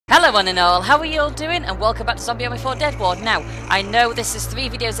Hello one and all, how are you all doing? And welcome back to Zombie Army 4 Dead War. Now, I know this is 3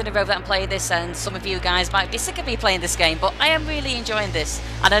 videos in a row that I'm playing this, and some of you guys might be sick of me playing this game, but I am really enjoying this,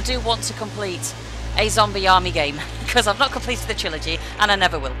 and I do want to complete a Zombie Army game, because I've not completed the trilogy, and I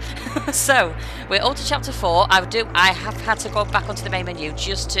never will. So, we're on to Chapter 4. I have had to go back onto the main menu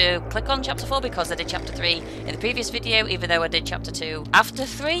just to click on Chapter 4, because I did Chapter 3 in the previous video, even though I did Chapter 2 after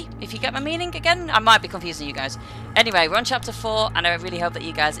 3, if you get my meaning again. I might be confusing you guys. Anyway, we're on Chapter 4, and I really hope that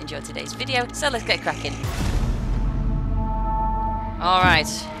you guys enjoyed today's video, so let's get cracking. Alright.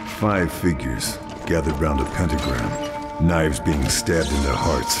 5 figures gathered round a pentagram, knives being stabbed in their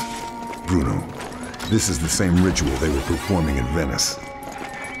hearts. Bruno, this is the same ritual they were performing in Venice.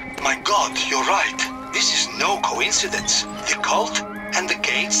 My God, you're right. This is no coincidence. The cult and the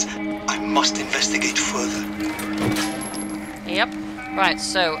gates. I must investigate further. Yep. Right,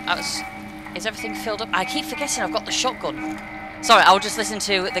 so, is everything filled up? I keep forgetting I've got the shotgun. Sorry, I'll just listen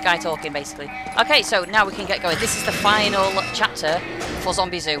to the guy talking, basically. Okay, so now we can get going. This is the final chapter for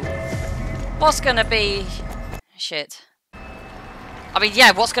Zombie Zoo. What's gonna be... shit. I mean,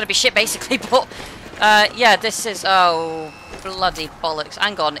 yeah, what's gonna be shit, basically, but... yeah, this is... oh, bloody bollocks.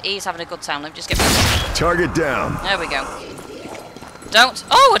 Hang on, he's having a good time. Let me just get... Target down. There we go. Don't...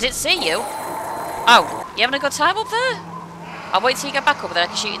 oh, I didn't see you. Oh, you having a good time up there? I'll wait till you get back over there. I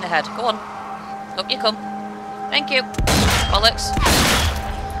can shoot you in the head. Go on. Up you come. Thank you. Bollocks.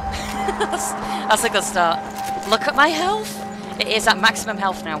 That's a good start. Look at my health. It is at maximum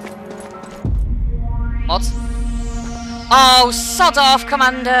health now. What? Oh, sod off,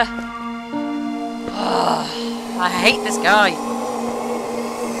 Commander. Oh, I hate this guy.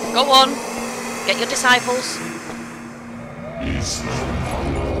 Go on. Get your disciples.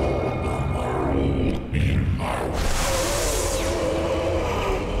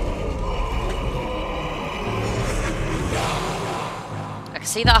 I can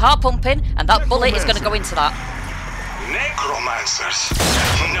see that heart pumping, and that bullet is going to go into that. Necromancers.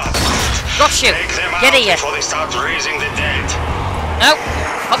 Not good. Got you. Take them Get out here. before they start raising the dead. No.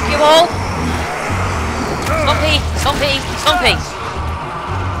 Fuck you all. Stompy. Stompy. Stompy.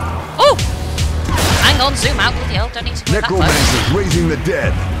 Oh. Hang on. Zoom out. Bloody hell. Don't need to go that close. Necromancers raising the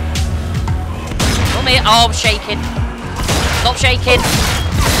dead. Come here. Oh, I'm shaking. Stop shaking.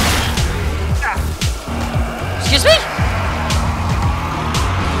 Excuse me?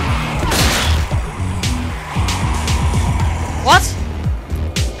 What?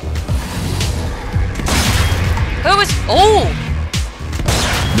 Who is... oh!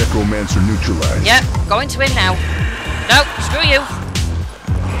 Necromancer neutralized. Yep, going to him now. No, screw you.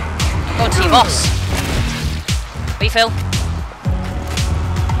 I'm going to your boss. Refill.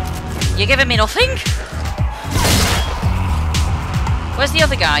 You're giving me nothing? Where's the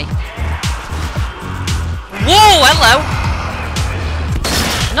other guy? Whoa, hello!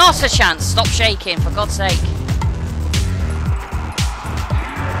 Not a chance. Stop shaking, for God's sake.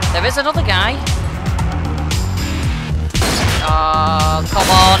 There is another guy. Oh, come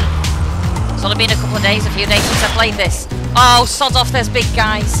on. It's only been a couple of days, a few days since I played this. Oh, sod off, there's big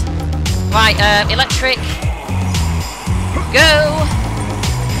guys. Right, electric. Go.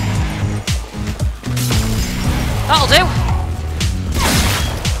 That'll do.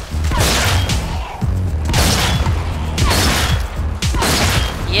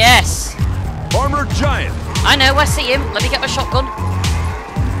 Yes. Armored giant. I know, I see him. Let me get my shotgun.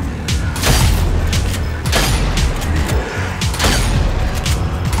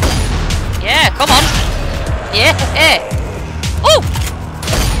 Yeah, come on. Yeah. Oh!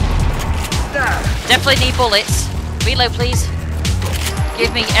 Definitely need bullets. Reload, please.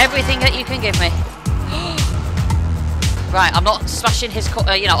 Give me everything that you can give me. Right, I'm not smashing his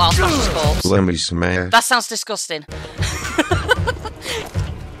you know, I'll smash his corpse. Let me smash. That sounds disgusting.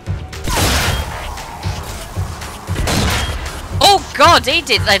 Oh God, he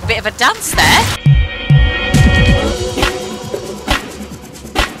did a bit of a dance there.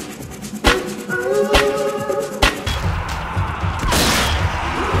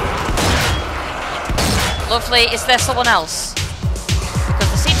 Lovely. Is there someone else? Because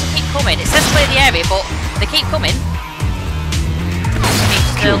they seem to keep coming. It says clear the area, but they keep coming. Keep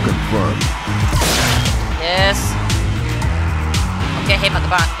still. Kill confirmed. Yes. I'll get him at the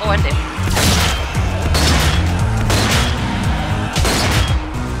back. Oh, and him.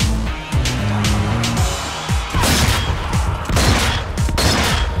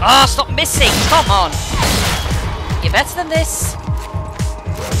 Oh, stop missing! Come on! You're better than this.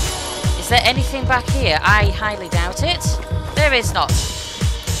 Is there anything back here? I highly doubt it. There is not.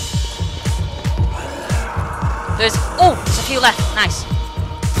 There's... oh, there's a few left. Nice.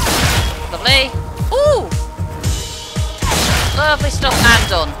 Lovely. Ooh! Lovely stuff. And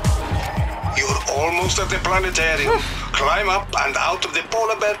done. Almost at the planetarium. Climb up and out of the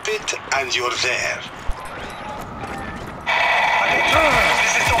polar bear pit, and you're there.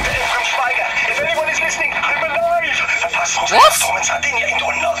 This is Dr. Ephraim Schweiger. If anyone is listening, I'm alive. The plasma What? storm Sardinia into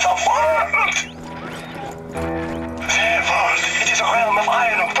another world. Their world. It is a realm of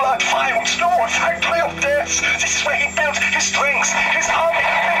iron and blood, fire and snow, a factory of death. This is where he built his strength, his army.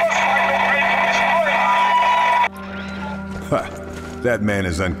 They must find a way from this world. Ha! That man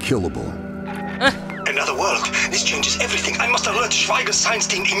is unkillable. Another world. This changes everything. I must alert Schweiger's science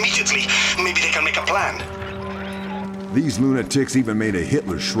team immediately. Maybe they can make a plan. These lunatics even made a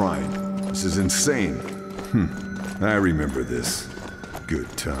Hitler shrine. This is insane. I remember this. Good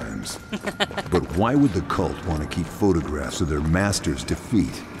times. But why would the cult want to keep photographs of their master's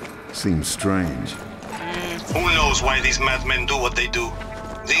defeat? Seems strange. Who knows why these madmen do what they do?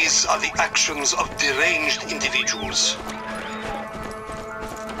 These are the actions of deranged individuals.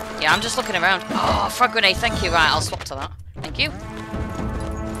 Yeah, I'm just looking around. Oh, frag grenade, thank you. Right, I'll swap to that. Thank you.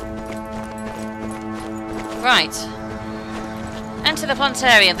 Right. Enter the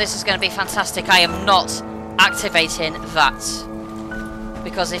planetarium. This is going to be fantastic. I am not activating that.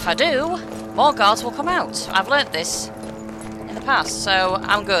 Because if I do, more guards will come out. I've learnt this in the past, so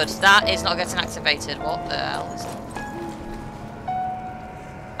I'm good. That is not getting activated. What the hell is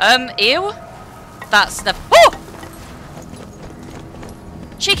that? Ew? That's the... Oh!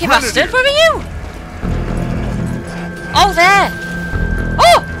 Cheeky bastard, where are you? Oh, there!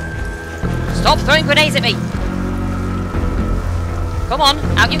 Oh! Stop throwing grenades at me! Come on,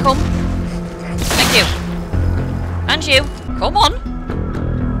 out you come. Thank you. And you, come on.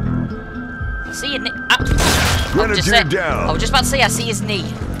 I see your knee. Grenadier down. I was just about to say, I see his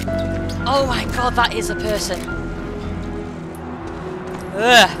knee. Oh my god, that is a person.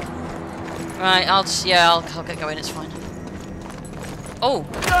 Ugh. Right, I'll get going, it's fine. Oh,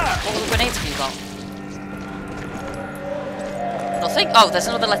 what little grenades have you got? Nothing? Oh, there's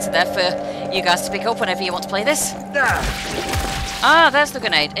another letter there for you guys to pick up whenever you want to play this. Ah, there's the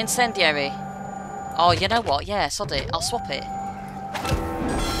grenade. Incendiary. Oh, you know what? Yeah, sod it. I'll swap it.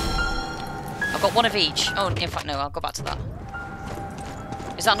 I've got one of each. Oh, in fact, no, I'll go back to that.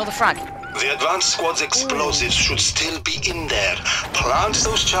 Is that another frag? The advanced squad's explosives should still be in there. Plant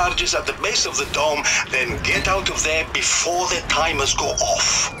those charges at the base of the dome, then get out of there before the timers go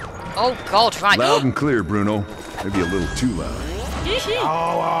off. Oh, God, right. Loud and clear, Bruno. Maybe a little too loud.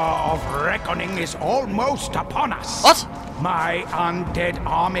 Hour of reckoning is almost upon us. What? My undead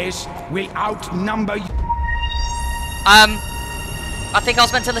armies will outnumber you. I think I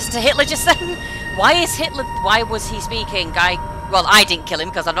was meant to listen to Hitler just then. Why was he speaking? Well, I didn't kill him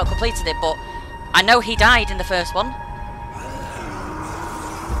because I've not completed it, but I know he died in the first one.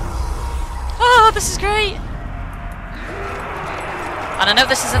 Oh, this is great. And I know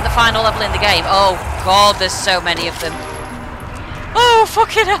this isn't the final level in the game. Oh, God, there's so many of them. Oh,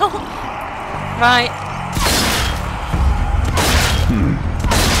 fucking hell. Right.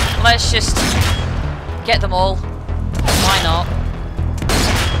 Let's just get them all. Why not?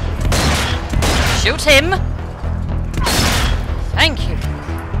 Shoot him! Thank you.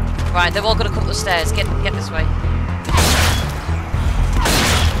 Right, they're all gonna come up the stairs. Get this way.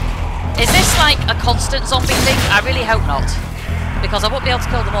 Is this like a constant zombie thing? I really hope not. Because I won't be able to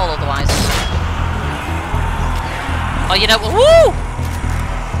kill them all otherwise. Oh, you know what? Woo!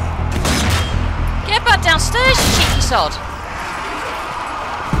 Get back downstairs, you cheeky sod.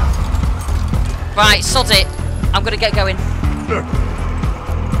 Right, sod it. I'm gonna get going.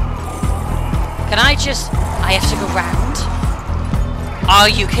 Can I just... I have to go round? Are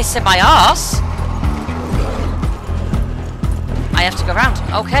you kissing my arse? I have to go round.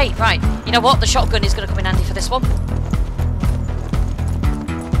 Okay, right. You know what? The shotgun is gonna come in handy for this one.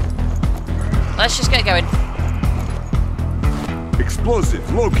 Let's just get going. Explosive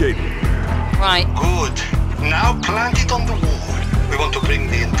located. Right. Good. Now plant it on the wall. We want to bring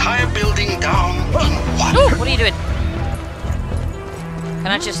the entire building down in one. Ooh, what are you doing? Can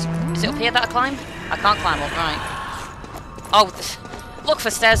I just... Is it up here that I climb? I can't climb up, right. Oh, look for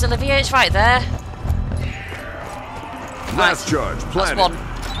stairs, Olivia. It's right there. Last charge, That's planted. one.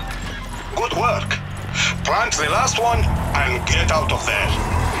 Good work. Plant the last one and get out of there.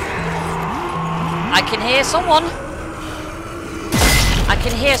 I can hear someone. I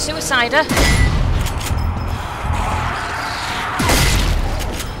can hear Suicider.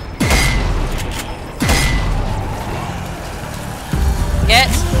 Get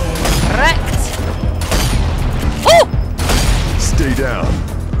wrecked. Oh! Stay down.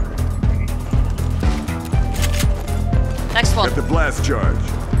 Next one. Got the blast charge.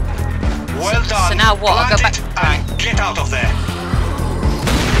 Well done. So now what? I'll go Plant back. it and get out of there.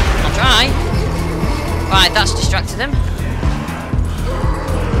 I'll try. Right, that's distracted him.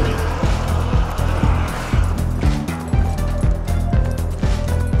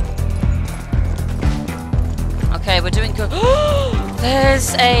 Okay, we're doing good.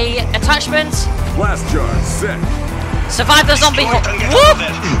 There's a attachment. Blast charge set. Survive the zombie Destroy it hole. and get out of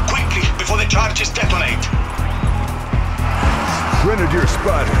there quickly before the charges detonate. Grenadier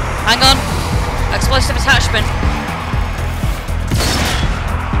spotted. Hang on. Explosive attachment.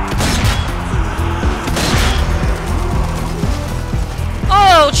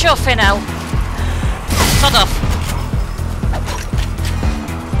 Oh, chuffing hell. Sod off.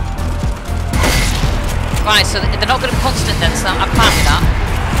 Right, so they're not going to be constant then, so I'm fine with that.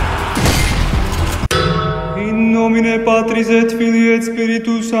 In nomine Patris et Filii et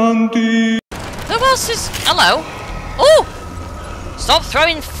Spiritus Sancti. Who else is... Hello? Oh! Stop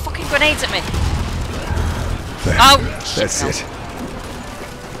throwing fucking grenades at me. Oh, shit. That's it.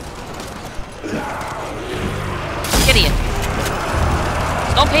 Gideon.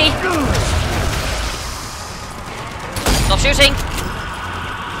 Stompy! Stop shooting!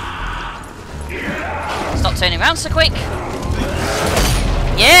 Stop turning around so quick!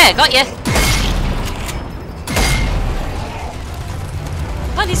 Yeah, got you!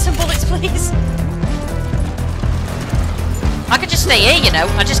 I need some bullets, please! I could just stay here, you know,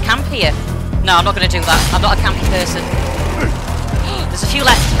 I just camp here. No, I'm not going to do that. I'm not a campy person. There's a few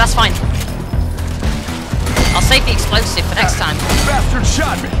left, that's fine. I'll save the explosive for next time. Bastard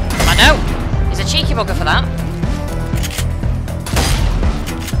shot me. I know. He's a cheeky bugger for that.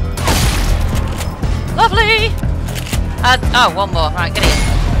 Lovely! Oh, one more. Right, get in.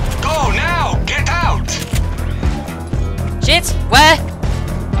 Go now! Get out! Shit! Where?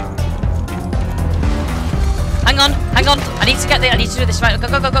 Hang on, hang on. I need to get there. I need to do this right. Go,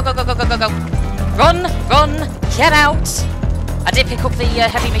 go, go, go, go, go, go, go, go, go. Run, run, get out. I did pick up the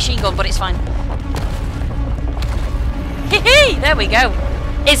heavy machine gun, but it's fine. Hee-hee! There we go.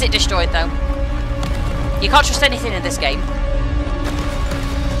 Is it destroyed, though? You can't trust anything in this game.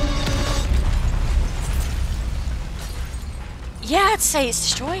 Yeah, I'd say it's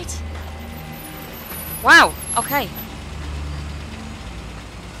destroyed. Wow, okay.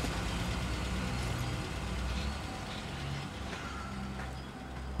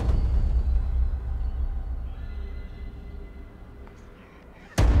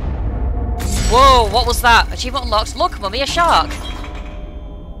 Whoa, what was that? Achievement unlocked. Look, Mummy, a shark.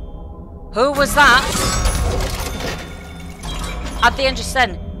 Who was that? At the entrance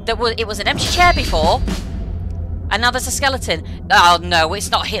then, it was an empty chair before, and now there's a skeleton. Oh no,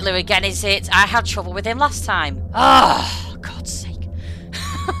 it's not Hitler again, is it? I had trouble with him last time. Oh, God's sake.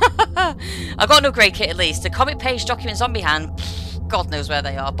 I've got an upgrade kit at least. The comic page document zombie hand, God knows where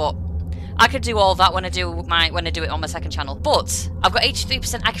they are, but I could do all that when I do it on my second channel. But I've got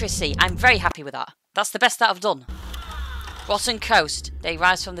 83% accuracy. I'm very happy with that. That's the best that I've done. Rotten coast. They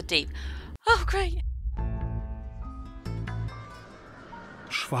rise from the deep. Oh, great.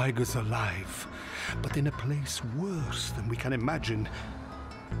 Schweiger's alive, but in a place worse than we can imagine.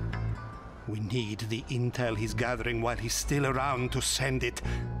 We need the intel he's gathering while he's still around to send it.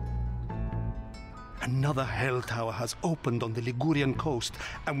 Another hell tower has opened on the Ligurian coast,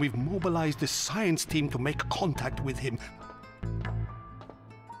 and we've mobilized the science team to make contact with him.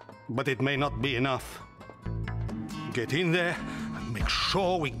 But it may not be enough. Get in there and make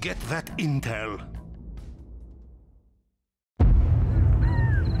sure we get that intel.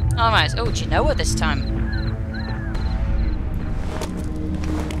 Alright, oh, do you know her this time?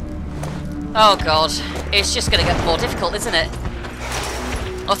 Oh god, it's just gonna get more difficult, isn't it?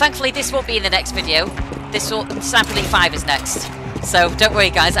 Well, thankfully this won't be in the next video. Sniper Elite 5 is next. So don't worry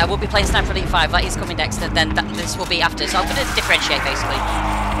guys, I will be playing Sniper Elite 5, that is coming next, and then this will be after. So I'm gonna differentiate basically.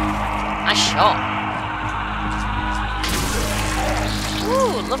 Nice shot.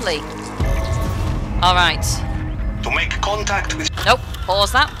 Ooh, lovely. Alright. To make contact with... Nope,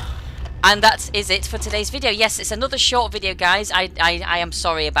 pause that. And that is it for today's video. Yes, it's another short video, guys. I am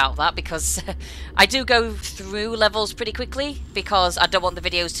sorry about that because I do go through levels pretty quickly because I don't want the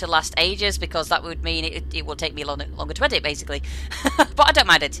videos to last ages because that would mean it will take me longer to edit, basically. But I don't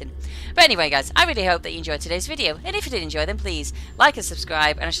mind editing. But anyway, guys, I really hope that you enjoyed today's video. And if you did enjoy, then please like and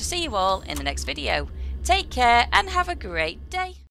subscribe. And I shall see you all in the next video. Take care and have a great day.